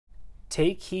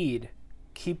Take heed,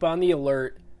 keep on the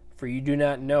alert, for you do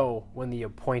not know when the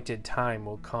appointed time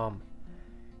will come.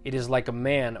 It is like a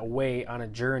man away on a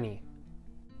journey,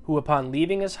 who upon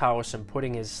leaving his house and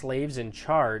putting his slaves in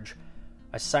charge,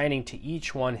 assigning to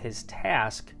each one his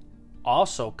task,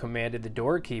 also commanded the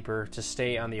doorkeeper to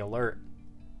stay on the alert.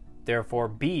 Therefore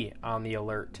be on the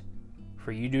alert,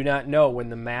 for you do not know when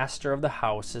the master of the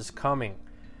house is coming,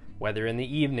 whether in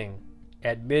the evening,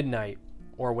 at midnight,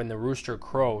 or when the rooster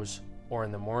crows, or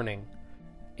in the morning,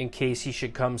 in case he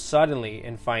should come suddenly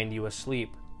and find you asleep.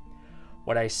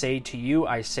 What I say to you,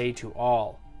 I say to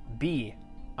all, be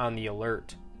on the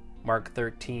alert. Mark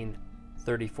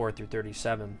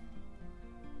 13:34-37.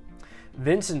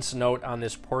 Vincent's note on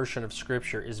this portion of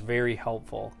Scripture is very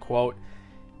helpful. Quote,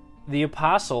 "The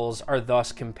apostles are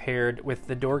thus compared with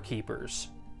the doorkeepers,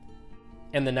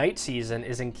 and the night season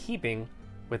is in keeping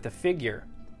with the figure.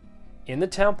 In the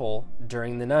temple,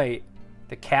 during the night,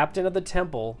 the captain of the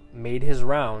temple made his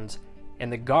rounds,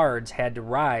 and the guards had to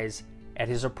rise at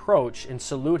his approach and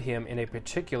salute him in a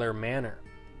particular manner.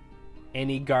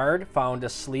 Any guard found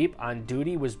asleep on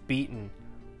duty was beaten,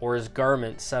 or his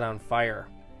garment set on fire."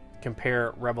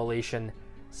 Compare Revelation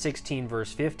 16,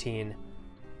 verse 15.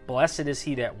 "Blessed is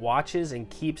he that watches and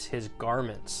keeps his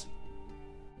garments."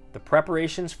 The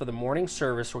preparations for the morning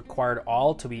service required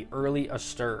all to be early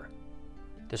astir.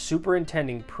 The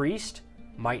superintending priest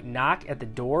might knock at the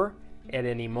door at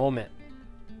any moment.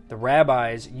 The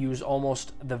rabbis use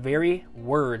almost the very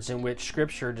words in which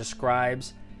Scripture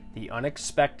describes the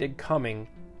unexpected coming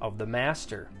of the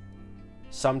Master.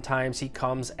 Sometimes he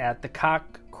comes at the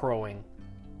cock crowing,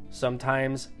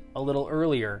 sometimes a little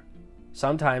earlier,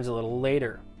 sometimes a little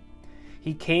later.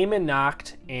 He came and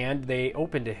knocked, and they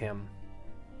opened to him.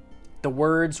 The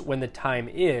words "when the time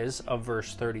is" of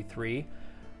verse 33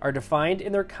 are defined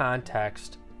in their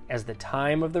context as the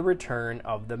time of the return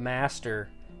of the Master,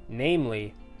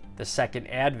 namely, the second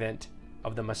advent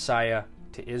of the Messiah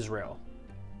to Israel.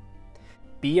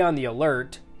 Be on the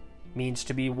alert means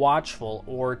to be watchful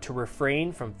or to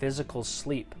refrain from physical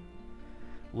sleep.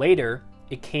 Later,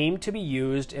 it came to be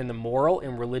used in the moral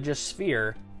and religious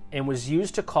sphere and was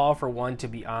used to call for one to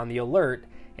be on the alert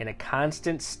in a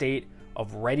constant state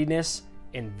of readiness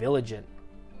and vigilant.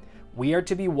 We are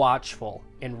to be watchful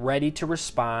and ready to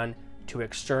respond to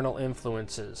external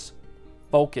influences,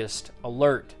 focused,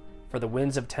 alert for the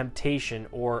winds of temptation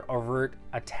or overt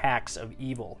attacks of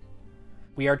evil.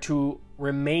 We are to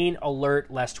remain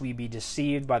alert lest we be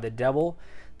deceived by the devil,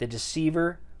 the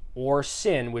deceiver, or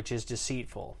sin which is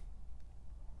deceitful.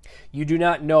 You do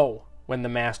not know when the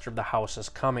master of the house is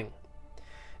coming.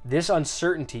 This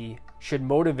uncertainty should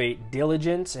motivate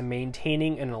diligence in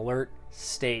maintaining an alert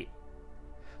state.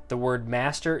 The word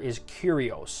master is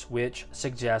kurios, which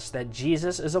suggests that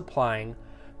Jesus is applying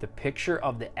the picture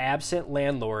of the absent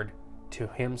landlord to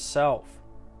himself.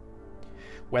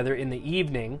 Whether in the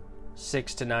evening,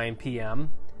 6 to 9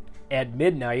 p.m., at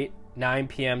midnight, 9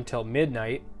 p.m. till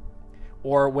midnight,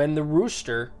 or when the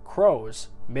rooster crows,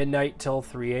 midnight till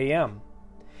 3 a.m.,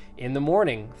 in the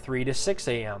morning, 3 to 6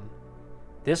 a.m.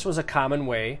 This was a common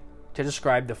way to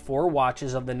describe the 4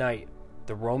 watches of the night,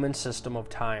 the Roman system of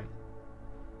time.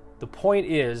 The point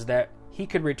is that he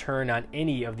could return on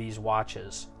any of these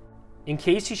watches, in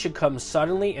case he should come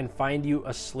suddenly and find you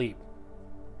asleep.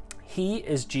 He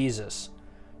is Jesus.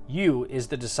 You is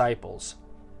the disciples.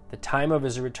 The time of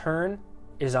his return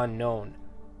is unknown,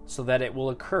 so that it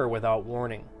will occur without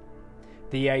warning.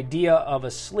 The idea of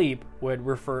asleep would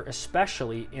refer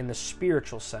especially in the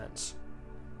spiritual sense.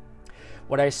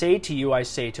 What I say to you, I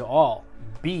say to all,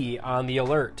 be on the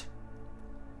alert.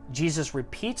 Jesus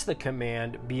repeats the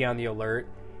command, be on the alert,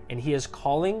 and he is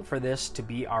calling for this to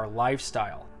be our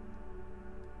lifestyle.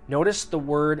 Notice the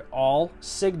word all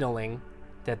signaling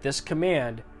that this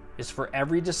command is for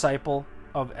every disciple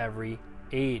of every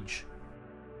age.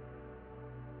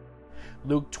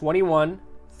 Luke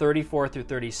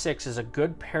 21:34-36 is a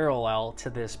good parallel to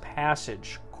this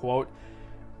passage. Quote,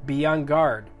 "Be on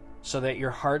guard, so that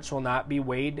your hearts will not be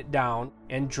weighed down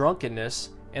in drunkenness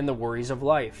and the worries of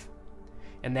life,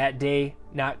 and that day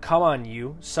not come on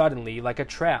you suddenly like a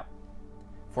trap.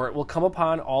 For it will come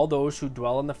upon all those who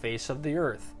dwell on the face of the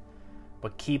earth.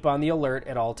 But keep on the alert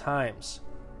at all times,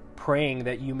 praying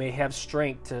that you may have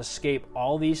strength to escape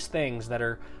all these things that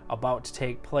are about to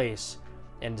take place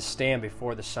and to stand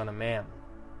before the Son of Man."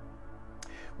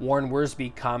 Warren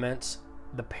Wiersbe comments,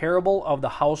 "The parable of the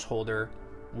householder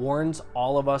warns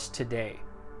all of us today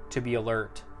to be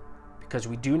alert, because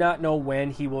we do not know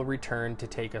when he will return to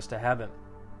take us to heaven.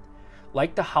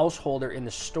 Like the householder in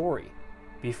the story,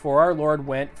 before our Lord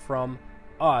went from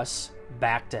us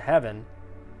back to heaven,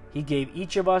 He gave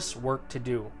each of us work to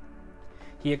do.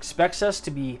 He expects us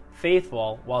to be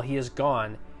faithful while he is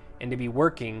gone and to be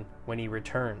working when he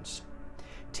returns.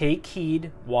 Take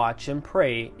heed, watch, and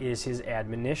pray is his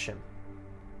admonition.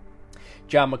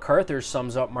 John MacArthur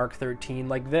sums up Mark 13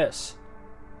 like this.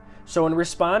 So in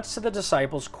response to the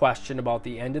disciples' question about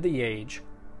the end of the age,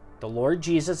 the Lord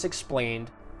Jesus explained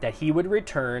that he would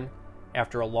return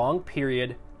after a long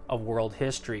period of world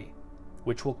history,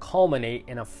 which will culminate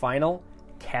in a final,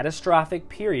 catastrophic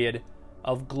period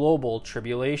of global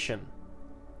tribulation.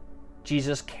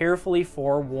 Jesus carefully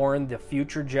forewarned the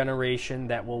future generation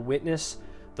that will witness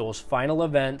those final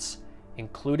events,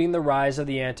 including the rise of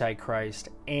the Antichrist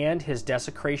and his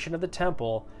desecration of the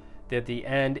temple, that the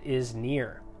end is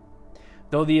near.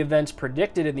 Though the events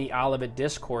predicted in the Olivet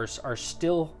Discourse are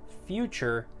still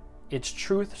future, its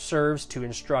truth serves to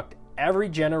instruct every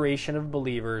generation of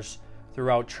believers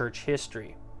throughout church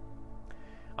history.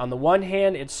 On the one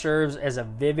hand, it serves as a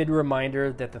vivid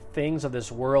reminder that the things of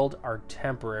this world are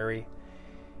temporary,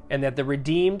 and that the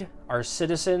redeemed are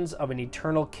citizens of an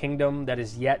eternal kingdom that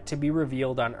is yet to be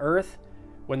revealed on earth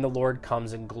when the Lord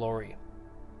comes in glory.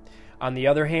 On the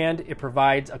other hand, it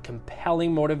provides a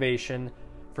compelling motivation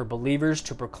for believers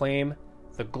to proclaim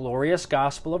the glorious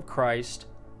gospel of Christ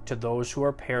to those who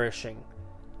are perishing,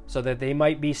 so that they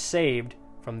might be saved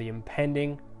from the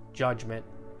impending judgment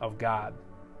of God.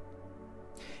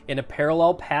 In a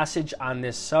parallel passage on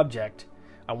this subject,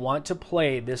 I want to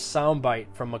play this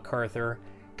soundbite from MacArthur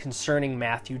concerning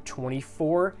Matthew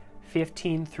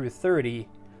 24:15 through 30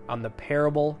 on the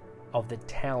parable of the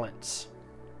talents.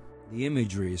 The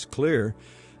imagery is clear.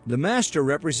 The Master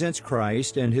represents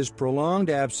Christ, and his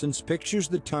prolonged absence pictures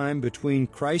the time between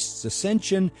Christ's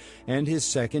ascension and his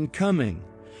second coming.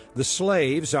 The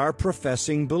slaves are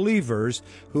professing believers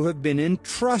who have been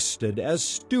entrusted as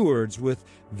stewards with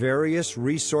various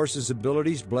resources,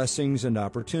 abilities, blessings, and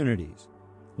opportunities.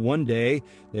 One day,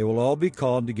 they will all be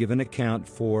called to give an account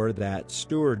for that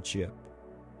stewardship.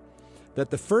 That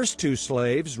the first two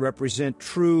slaves represent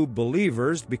true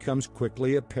believers becomes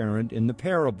quickly apparent in the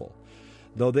parable.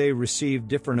 Though they received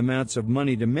different amounts of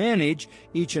money to manage,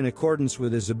 each in accordance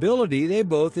with his ability, they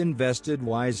both invested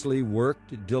wisely,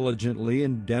 worked diligently,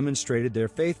 and demonstrated their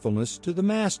faithfulness to the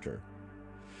Master.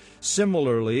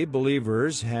 Similarly,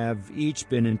 believers have each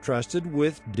been entrusted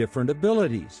with different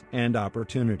abilities and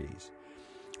opportunities.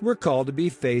 We're called to be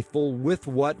faithful with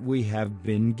what we have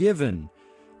been given,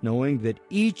 knowing that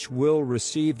each will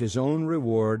receive his own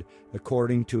reward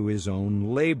according to his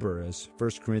own labor, as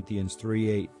 1 Corinthians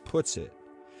 3:8 puts it.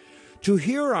 To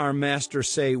hear our Master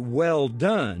say, "Well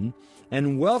done,"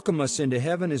 and welcome us into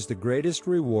heaven is the greatest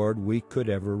reward we could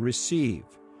ever receive.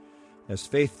 As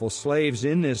faithful slaves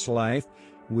in this life,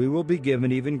 we will be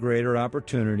given even greater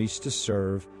opportunities to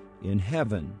serve in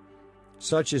heaven.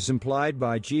 Such is implied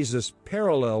by Jesus'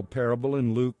 parallel parable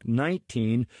in Luke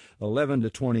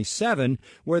 19:11-27,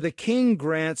 where the king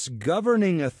grants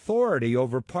governing authority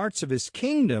over parts of his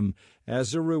kingdom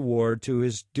as a reward to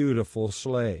his dutiful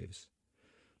slaves.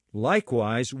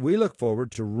 Likewise, we look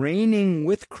forward to reigning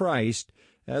with Christ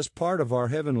as part of our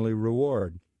heavenly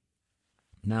reward.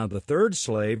 Now, the third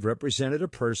slave represented a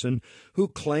person who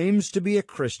claims to be a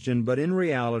Christian, but in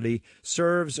reality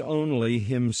serves only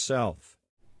himself.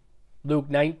 Luke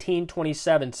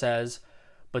 19:27 says,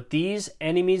 "But these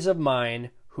enemies of mine,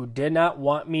 who did not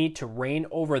want me to reign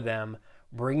over them,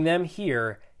 bring them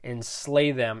here and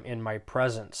slay them in my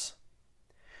presence."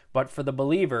 But for the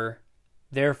believer,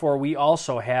 therefore we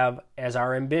also have as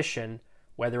our ambition,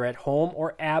 whether at home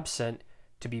or absent,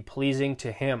 to be pleasing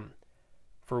to him.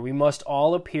 For we must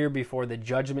all appear before the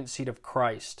judgment seat of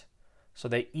Christ, so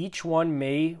that each one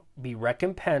may be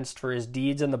recompensed for his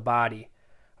deeds in the body,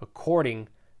 according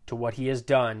to what he has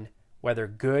done, whether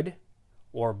good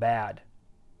or bad.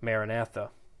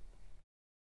 Maranatha.